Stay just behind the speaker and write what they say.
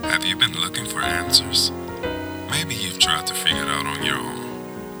Have you been looking for answers? Maybe you've tried to figure it out on your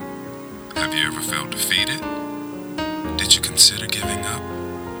own. Have you ever felt defeated? Did you consider giving up?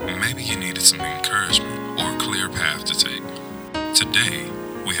 Maybe you needed some encouragement or a clear path to take. Today,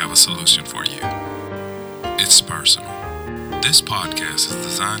 we have a solution for you. It's personal. This podcast is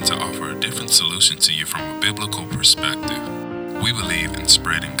designed to offer a different solution to you from a biblical perspective. We believe in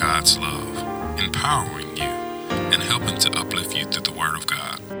spreading God's love, empowering you, and helping to uplift you through the Word of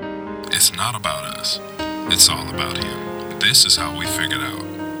God. It's not about us. It's all about Him. This is how we figured out.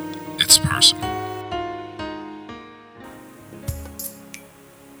 It's personal.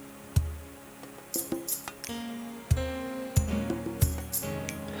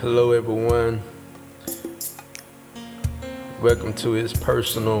 Hello everyone. Welcome to His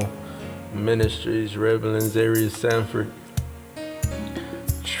Personal Ministries, Reverend Zarius Sanford.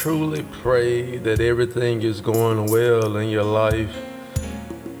 Truly pray that everything is going well in your life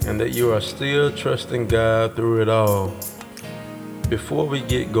and that you are still trusting God through it all. Before we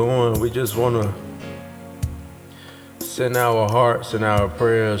get going, we just want to send our hearts and our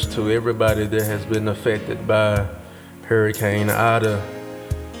prayers to everybody that has been affected by Hurricane Ida.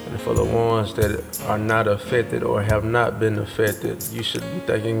 And for the ones that are not affected or have not been affected, you should be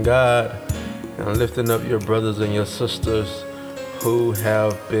thanking God and lifting up your brothers and your sisters who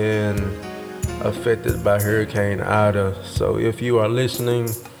have been affected by Hurricane Ida. So if you are listening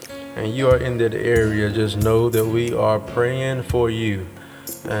and you are in that area, just know that we are praying for you.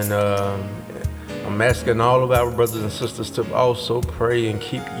 And I'm asking all of our brothers and sisters to also pray and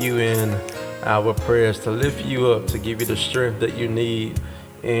keep you in our prayers, to lift you up, to give you the strength that you need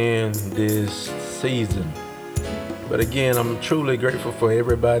in this season. But again, I'm truly grateful for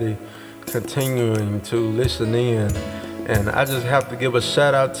everybody continuing to listen in. And I just have to give a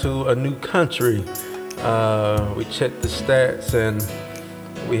shout out to a new country. We checked the stats and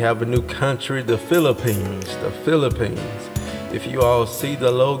we have a new country, the Philippines. The Philippines. If you all see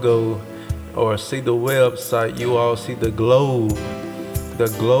the logo or see the website, you all see the globe.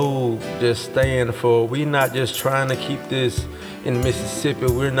 The globe just stands for, we're not just trying to keep this in Mississippi.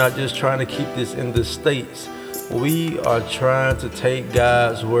 We're not just trying to keep this in the States. We are trying to take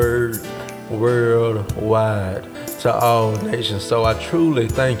God's word worldwide to all nations. So I truly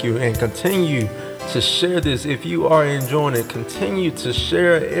thank you, and continue to share this. If you are enjoying it, continue to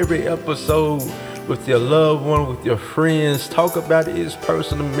share every episode with your loved one, with your friends. Talk about His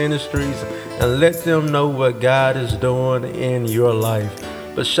Personal Ministries and let them know what God is doing in your life.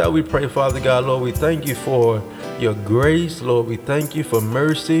 But shall we pray? Father God, Lord, we thank you for your grace. Lord, we thank you for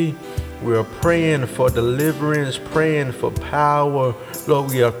mercy. We are praying for deliverance, praying for power. Lord,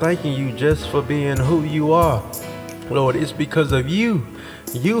 we are thanking you just for being who you are. Lord, it's because of you.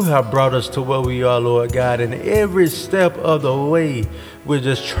 You have brought us to where we are, Lord God, and every step of the way, we're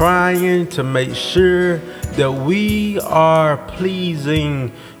just trying to make sure that we are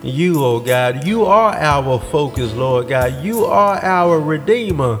pleasing you, oh God. You are our focus, Lord God. You are our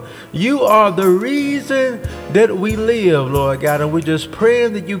Redeemer. You are the reason that we live, Lord God, and we're just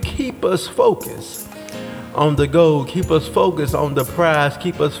praying that you keep us focused on the goal, keep us focused on the prize,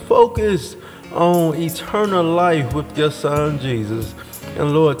 keep us focused on eternal life with your Son, Jesus.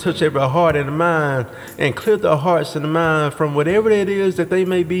 And Lord, touch every heart and mind and clear the hearts and mind from whatever it is that they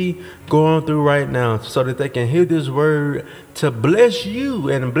may be going through right now, so that they can hear this word to bless you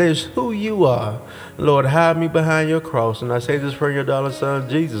and bless who you are. Lord, hide me behind your cross. And I say this for your darling Son,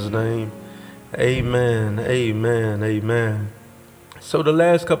 Jesus' name. Amen, amen, amen. So the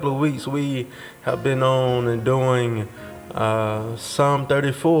last couple of weeks we have been on and doing Psalm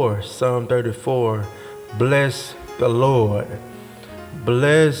 34. Psalm 34. Bless the Lord.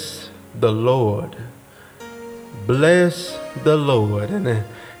 Bless the Lord. Bless the Lord.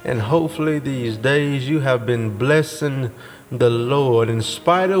 And hopefully these days you have been blessing the Lord. In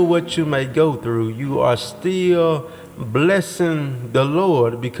spite of what you may go through, you are still blessing the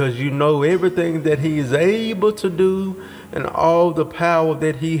Lord, because you know everything that He is able to do and all the power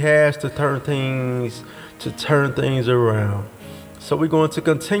that He has to turn things around. So we're going to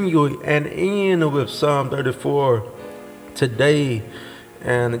continue and end with Psalm 34 today.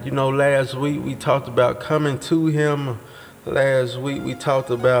 And you know, last week we talked about coming to Him. Last week we talked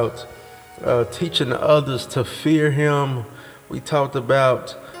about teaching others to fear Him. We talked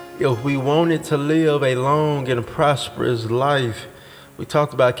about if we wanted to live a long and prosperous life, we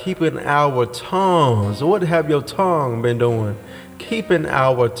talked about keeping our tongues. What have your tongue been doing? Keeping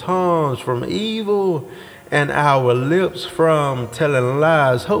our tongues from evil and our lips from telling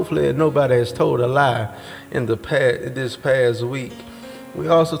lies. Hopefully nobody has told a lie in this past week. We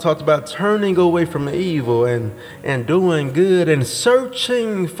also talked about turning away from evil and doing good and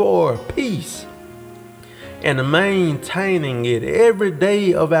searching for peace and maintaining it every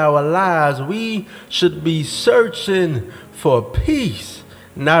day of our lives. We should be searching for peace,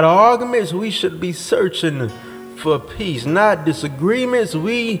 not arguments. We should be searching for peace, not disagreements.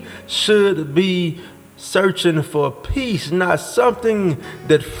 We should be searching for peace, not something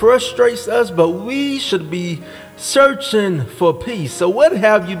that frustrates us, but we should be searching for peace. So what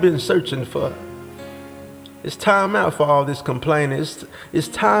have you been searching for? It's time out for all this complaining. It's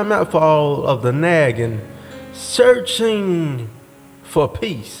time out for all of the nagging. Searching for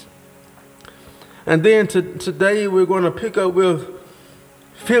peace. And then today we're going to pick up with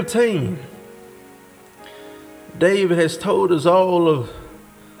 15. David has told us all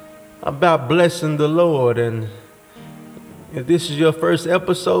about blessing the Lord. And if this is your first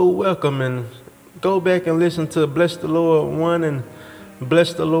episode, welcome, and go back and listen to Bless the Lord 1 and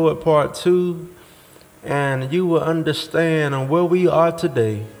Bless the Lord Part 2, and you will understand where we are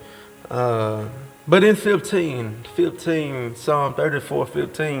today. But in 15, Psalm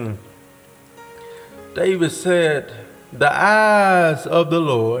 34:15, David said, "The eyes of the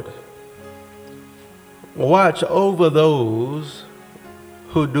Lord watch over those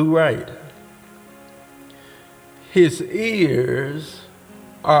who do right. His ears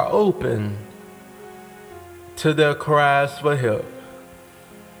are open to their cries for help."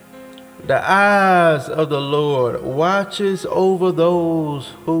 The eyes of the Lord watches over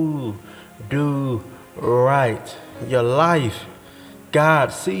those who do right. Your life,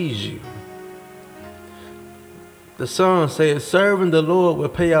 God sees you. The song says, serving the Lord will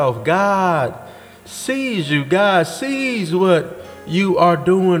pay off. God sees you. God sees what you are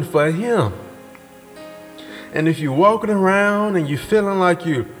doing for Him. And if you're walking around and you're feeling like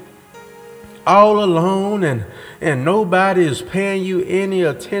you're all alone and nobody is paying you any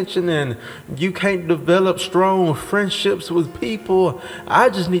attention and you can't develop strong friendships with people, I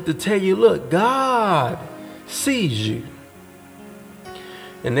just need to tell you, look, God sees you.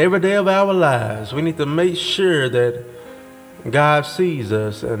 And every day of our lives, we need to make sure that God sees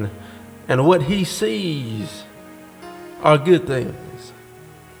us, and what He sees are good things.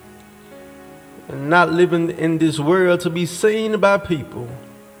 And not living in this world to be seen by people,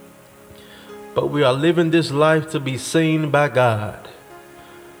 but we are living this life to be seen by God.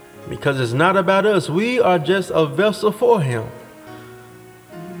 Because it's not about us. We are just a vessel for Him.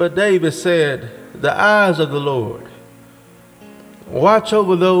 But David said, the eyes of the Lord watch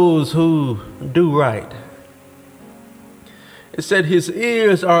over those who do right. It said His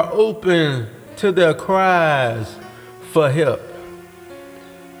ears are open to their cries for help.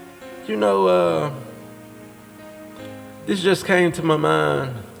 You know, this just came to my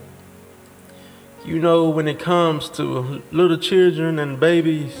mind. You know, when it comes to little children and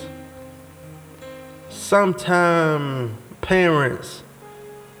babies, sometimes parents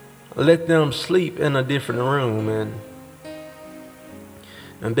let them sleep in a different room, and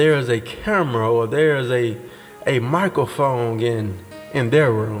there is a camera or there is a microphone in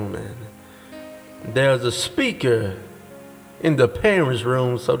their room, and there's a speaker in the parents'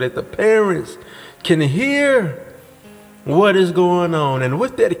 room so that the parents can hear what is going on. And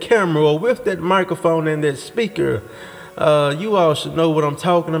with that camera or with that microphone and that speaker, you all should know what I'm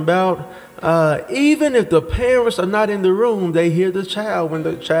talking about. Even if the parents are not in the room, they hear the child when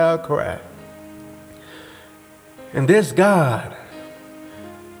the child cries. And that's God.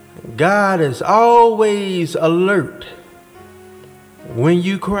 God is always alert when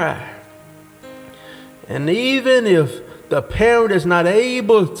you cry. And even if the parent is not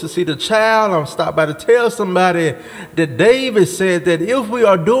able to see the child, I'm stopped by to tell somebody that David said that if we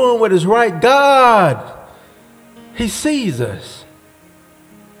are doing what is right, God, He sees us.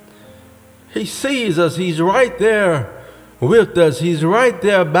 He sees us. He's right there with us. He's right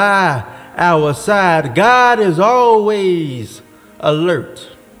there by our side. God is always alert.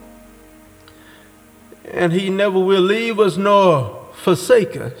 And He never will leave us nor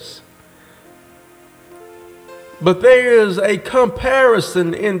forsake us. But there is a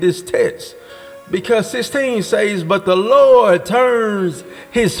comparison in this text, because 16 says, but the Lord turns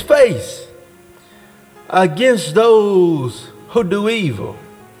His face against those who do evil.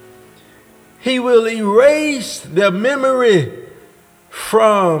 He will erase their memory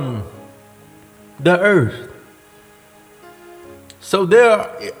from the earth. So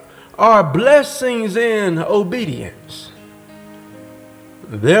there are blessings in obedience.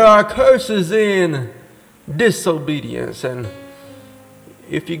 There are curses in disobedience. And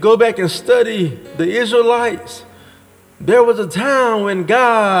if you go back and study the Israelites, there was a time when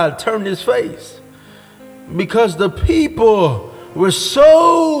God turned His face because the people were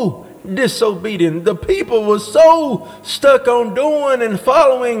so disobedient. The people were so stuck on doing and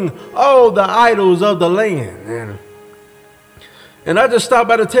following all the idols of the land. And I just stopped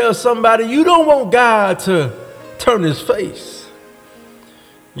by to tell somebody, you don't want God to turn his face.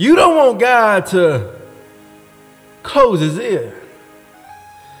 You don't want God to close his ear.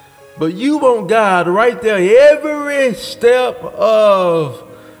 But you want God right there every step of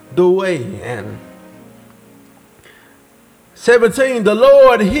the way. And 17, the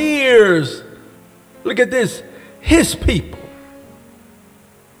Lord hears, look at this, his people.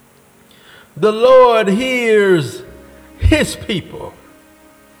 The Lord hears his people.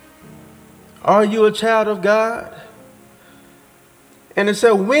 Are you a child of God? And it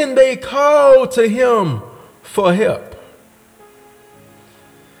said, when they call to him for help,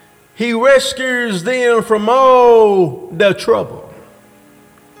 he rescues them from all their trouble.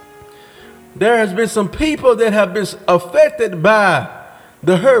 There has been some people that have been affected by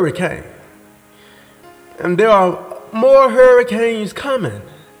the hurricane. And there are more hurricanes coming.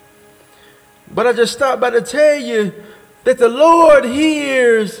 But I just stopped by to tell you that the Lord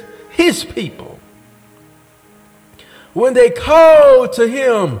hears his people when they call to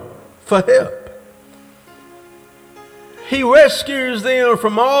him for help. He rescues them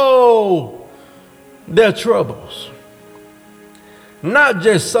from all their troubles. Not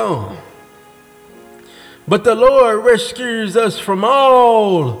just some, but the Lord rescues us from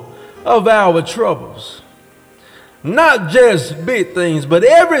all of our troubles. Not just big things, but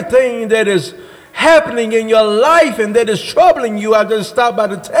everything that is happening in your life and that is troubling you. I just stopped by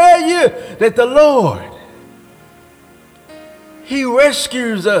to tell you that the Lord, he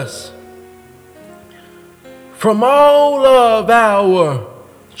rescues us from all of our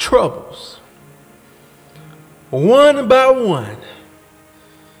troubles. One by one,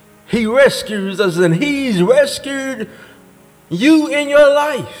 he rescues us, and he's rescued you in your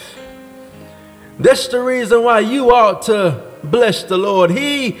life. That's the reason why you ought to bless the Lord.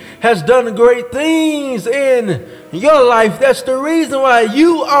 He has done great things in your life. That's the reason why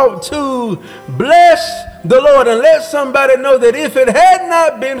you ought to bless the Lord and let somebody know that if it had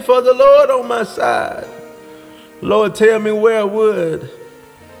not been for the Lord on my side, Lord, tell me where would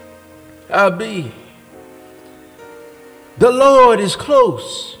I be? The Lord is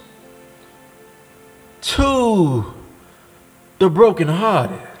close to the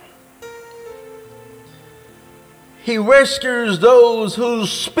brokenhearted. He rescues those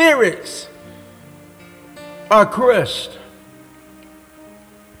whose spirits are crushed.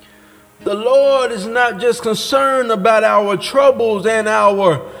 The Lord is not just concerned about our troubles and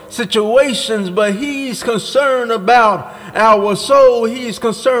our situations, but he's concerned about our soul. He's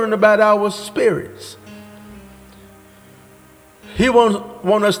concerned about our spirits. He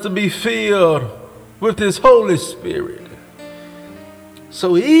wants us to be filled with his Holy Spirit.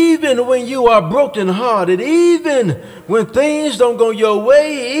 So even when you are brokenhearted, even when things don't go your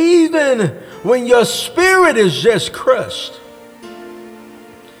way, even when your spirit is just crushed,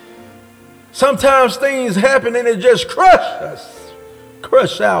 sometimes things happen and it just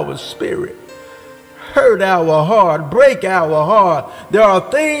crush our spirit, hurt our heart, break our heart. There are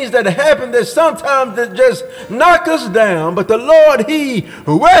things that happen that sometimes that just knock us down, but the Lord, he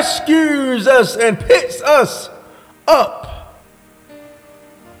rescues us and picks us up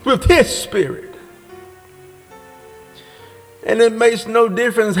with his spirit. And it makes no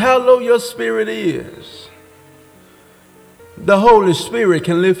difference how low your spirit is. The Holy Spirit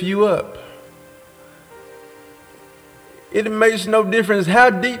can lift you up. It makes no difference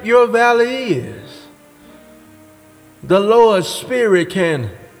how deep your valley is. The Lord's Spirit can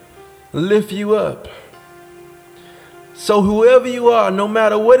lift you up. So whoever you are, no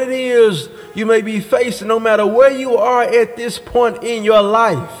matter what it is you may be facing, no matter where you are at this point in your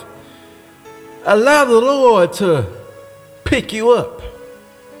life, allow the Lord to pick you up.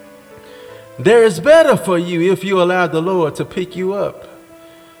 There is better for you if you allow the Lord to pick you up.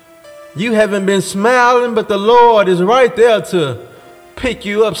 You haven't been smiling, but the Lord is right there to pick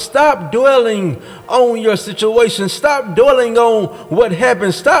you up. Stop dwelling on your situation. Stop dwelling on what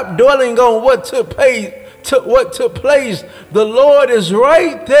happened. Stop dwelling on what took place. The Lord is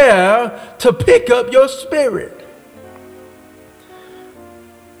right there to pick up your spirit.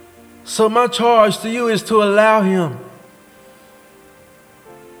 So my charge to you is to allow him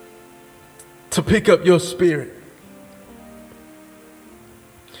to pick up your spirit.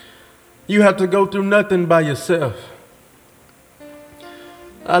 You have to go through nothing by yourself.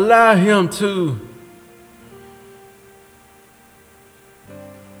 Allow him to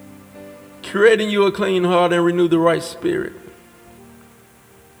create in you a clean heart and renew the right spirit.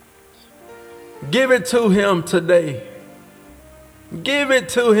 Give it to him today. Give it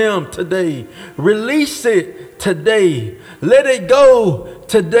to him today. Release it today. Let it go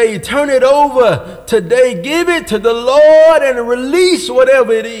today. Turn it over today. Give it to the Lord and release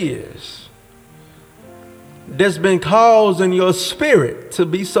whatever it is that's been causing your spirit to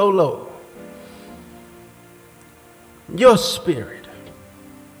be so low. Your spirit.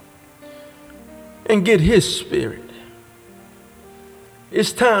 And get his spirit.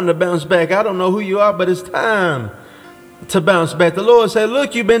 It's time to bounce back. I don't know who you are, but it's time to bounce back. The Lord said,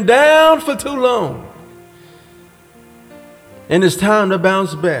 look, you've been down for too long. And it's time to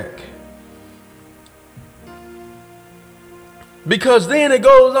bounce back. Because then it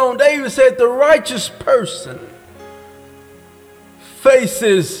goes on. David said, the righteous person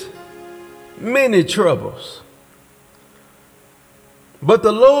faces many troubles, but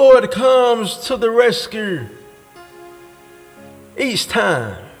the Lord comes to the rescue each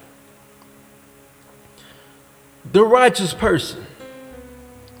time. The righteous person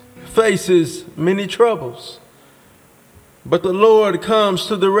faces many troubles, but the Lord comes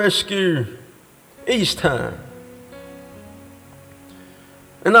to the rescue each time.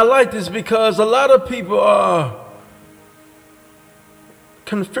 And I like this because a lot of people are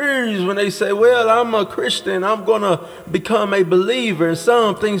confused when they say, well, I'm a Christian, I'm going to become a believer. And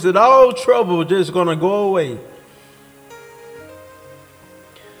some thinks that all trouble just going to go away.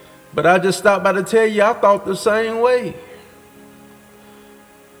 But I just stopped by to tell you, I thought the same way.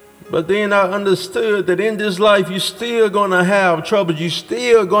 But then I understood that in this life, you're still going to have trouble. You're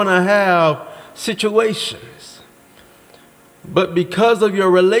still going to have situations. But because of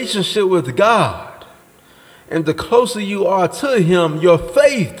your relationship with God, and the closer you are to him, your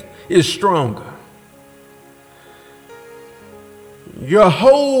faith is stronger. Your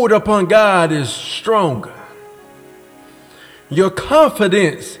hold upon God is stronger. Your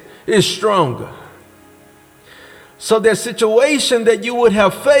confidence is stronger. So that situation that you would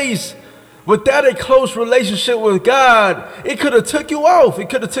have faced without a close relationship with God, it could have took you off. It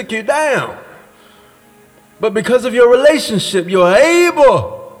could have took you down. But because of your relationship, you're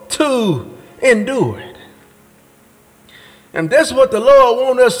able to endure it. And that's what the Lord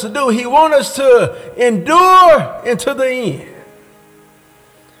wants us to do. He wants us to endure into the end.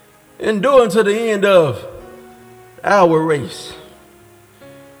 Endure unto the end of our race.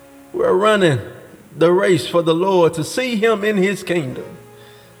 We're running the race for the Lord to see him in his kingdom.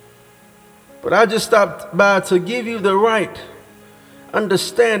 But I just stopped by to give you the right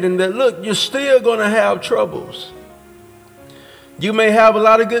understanding that, look, you're still going to have troubles. You may have a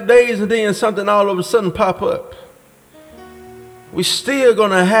lot of good days and then something all of a sudden pop up. We're still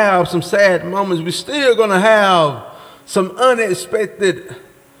going to have some sad moments. We're still going to have some unexpected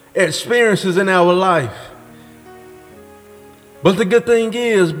experiences in our life. But the good thing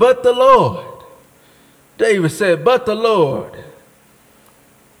is, but the Lord, David said, but the Lord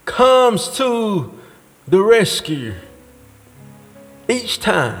comes to the rescue each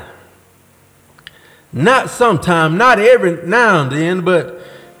time. Not sometime, not every now and then, but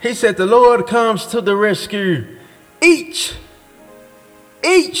he said the Lord comes to the rescue each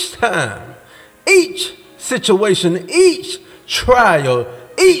time, each situation, each trial,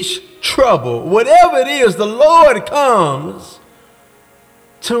 each trouble, whatever it is, the Lord comes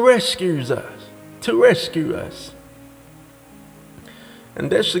to rescue us.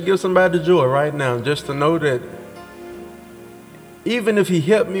 And that should give somebody joy right now, just to know that even if he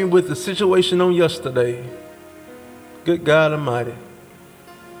helped me with the situation on yesterday, good God Almighty,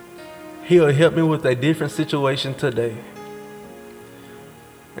 he'll help me with a different situation today.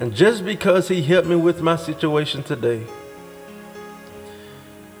 And just because he helped me with my situation today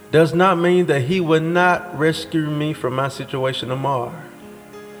does not mean that he will not rescue me from my situation tomorrow.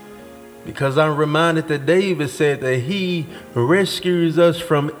 Because I'm reminded that David said that he rescues us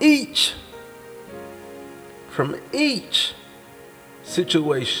from each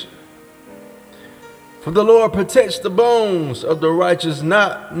situation. For the Lord protects the bones of the righteous,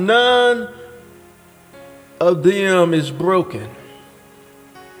 none of them is broken.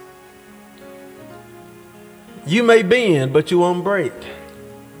 You may bend, but you won't break.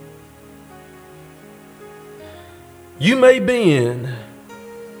 You may bend,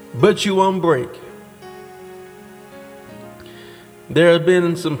 but you won't break. There have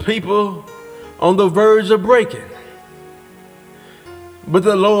been some people on the verge of breaking, but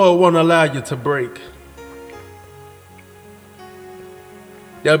the Lord won't allow you to break.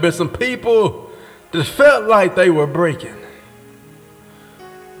 There have been some people that felt like they were breaking,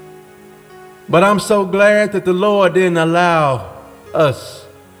 but I'm so glad that the Lord didn't allow us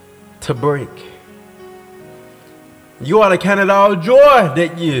to break. You ought to count it all joy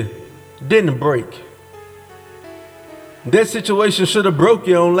that you didn't break. That situation should have broke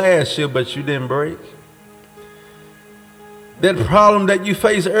you on last year, but you didn't break. That problem that you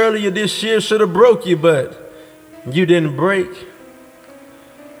faced earlier this year should have broke you, but you didn't break.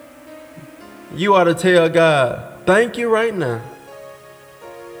 You ought to tell God, thank you right now.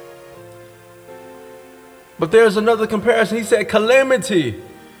 But there's another comparison. He said, calamity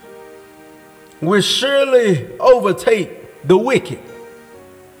will surely overtake the wicked,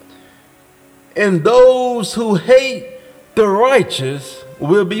 and those who hate the righteous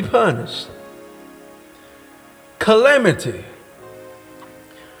will be punished. Calamity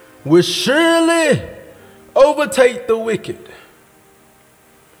will surely overtake the wicked,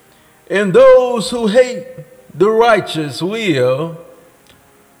 and those who hate the righteous will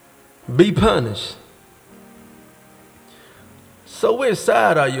be punished. So which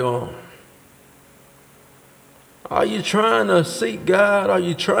side are you on? Are you trying to seek God? Are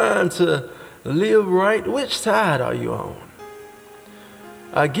you trying to live right? Which side are you on?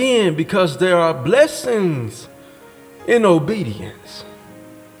 Again, because there are blessings in obedience.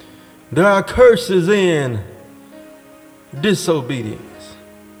 There are curses in disobedience.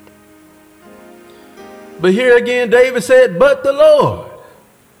 But here again, David said, but the Lord.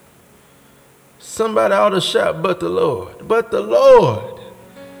 Somebody ought to shout, but the Lord. But the Lord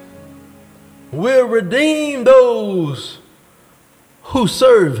will redeem those who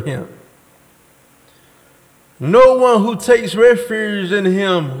serve him. No one who takes refuge in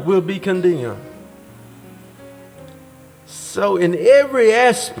him will be condemned. So in every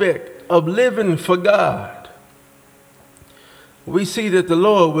aspect of living for God, we see that the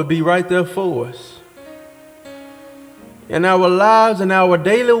Lord will be right there for us. In our lives and our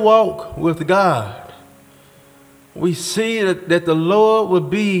daily walk with God, we see that the Lord will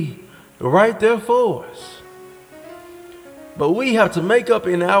be right there for us. But we have to make up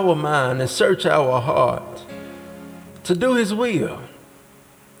in our mind and search our heart to do his will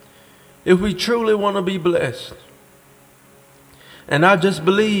if we truly want to be blessed. And I just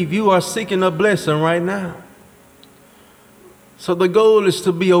believe you are seeking a blessing right now. So the goal is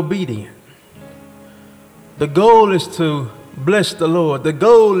to be obedient. The goal is to bless the Lord. The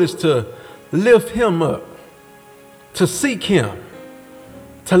goal is to lift him up, to seek him,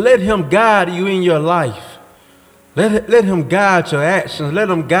 to let him guide you in your life. Let him guide your actions. Let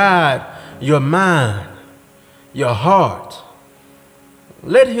him guide your mind, your heart.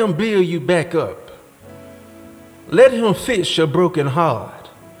 Let him build you back up. Let him fix your broken heart.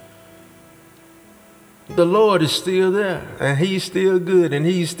 The Lord is still there, and he's still good, and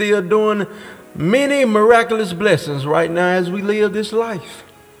he's still doing many miraculous blessings right now as we live this life.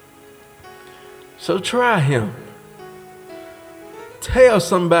 So try him. Tell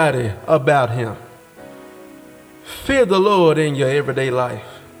somebody about him. Fear the Lord in your everyday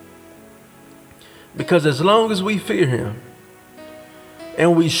life. Because as long as we fear him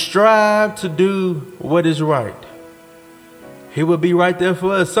and we strive to do what is right, he will be right there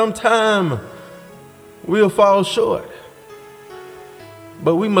for us. Sometime we'll fall short.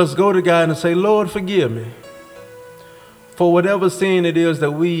 But we must go to God and say, Lord, forgive me for whatever sin it is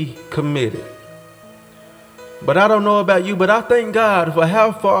that we committed. But I don't know about you, but I thank God for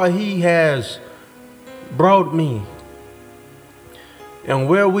how far he has brought me and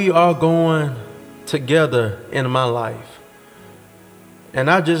where we are going together in my life. And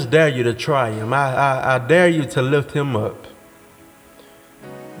I just dare you to try him. I dare you to lift him up.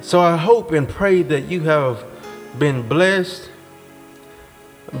 So I hope and pray that you have been blessed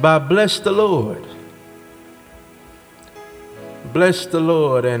by bless the Lord. Bless the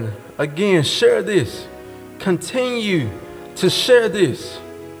Lord. And again, share this. Continue to share this.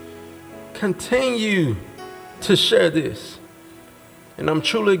 Continue to share this. And I'm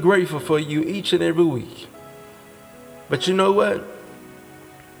truly grateful for you each and every week. But you know what?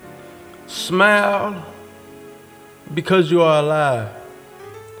 Smile because you are alive.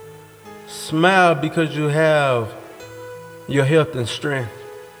 Smile because you have your health and strength.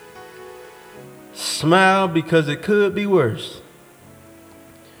 Smile because it could be worse.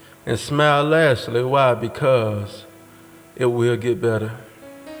 And smile lastly, why? Because it will get better.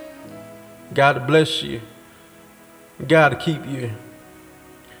 God bless you. God keep you.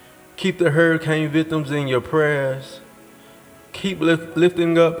 Keep the hurricane victims in your prayers. Keep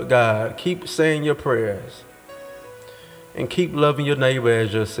lifting up God. Keep saying your prayers. And keep loving your neighbor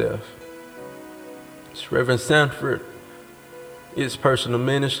as yourself. It's Reverend Sanford. It's Personal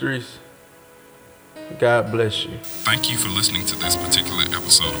Ministries. God bless you. Thank you for listening to this particular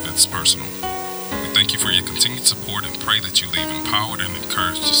episode of It's Personal. We thank you for your continued support and pray that you leave empowered and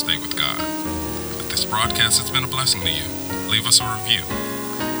encouraged to stay with God. If this broadcast has been a blessing to you, leave us a review.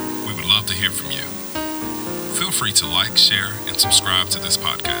 We would love to hear from you. Feel free to like, share, and subscribe to this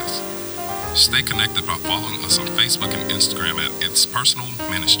podcast. Stay connected by following us on Facebook and Instagram at It's Personal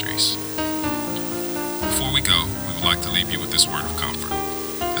Ministries. Before we go, we would like to leave you with this word of comfort.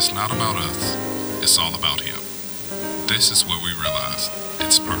 It's not about us, it's all about Him. This is where we realize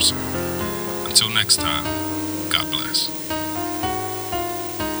it's personal. Until next time, God bless.